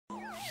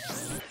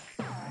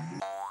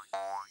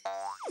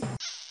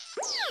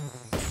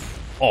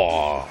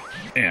Aw,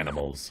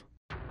 animals.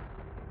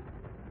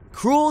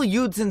 Cruel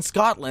youths in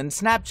Scotland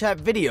Snapchat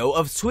video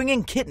of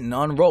swinging kitten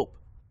on rope.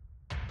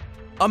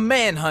 A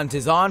manhunt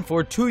is on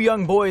for two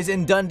young boys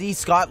in Dundee,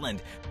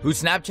 Scotland, who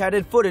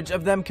Snapchatted footage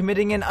of them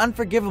committing an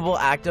unforgivable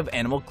act of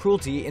animal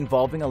cruelty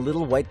involving a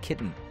little white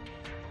kitten.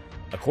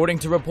 According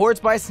to reports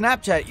by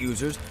Snapchat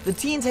users, the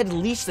teens had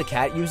leashed the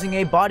cat using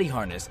a body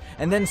harness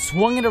and then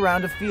swung it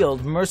around a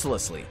field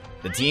mercilessly.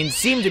 The teens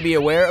seemed to be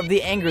aware of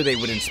the anger they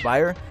would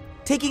inspire,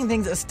 taking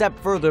things a step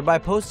further by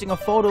posting a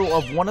photo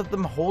of one of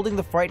them holding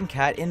the frightened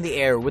cat in the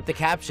air with the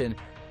caption,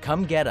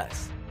 "Come get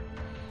us."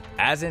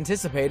 As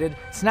anticipated,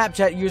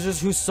 Snapchat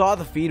users who saw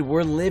the feed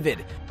were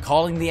livid,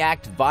 calling the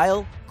act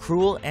vile,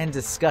 cruel, and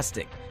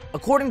disgusting.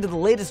 According to the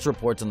latest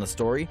reports on the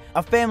story,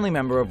 a family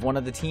member of one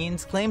of the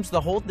teens claims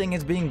the whole thing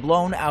is being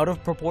blown out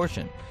of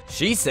proportion.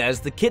 She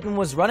says the kitten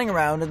was running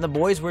around and the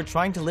boys were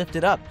trying to lift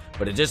it up,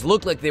 but it just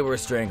looked like they were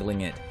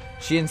strangling it.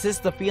 She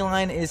insists the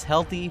feline is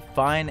healthy,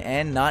 fine,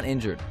 and not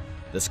injured.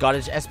 The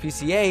Scottish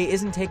SPCA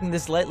isn't taking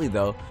this lightly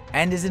though,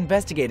 and is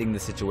investigating the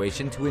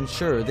situation to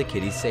ensure the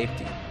kitty's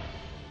safety.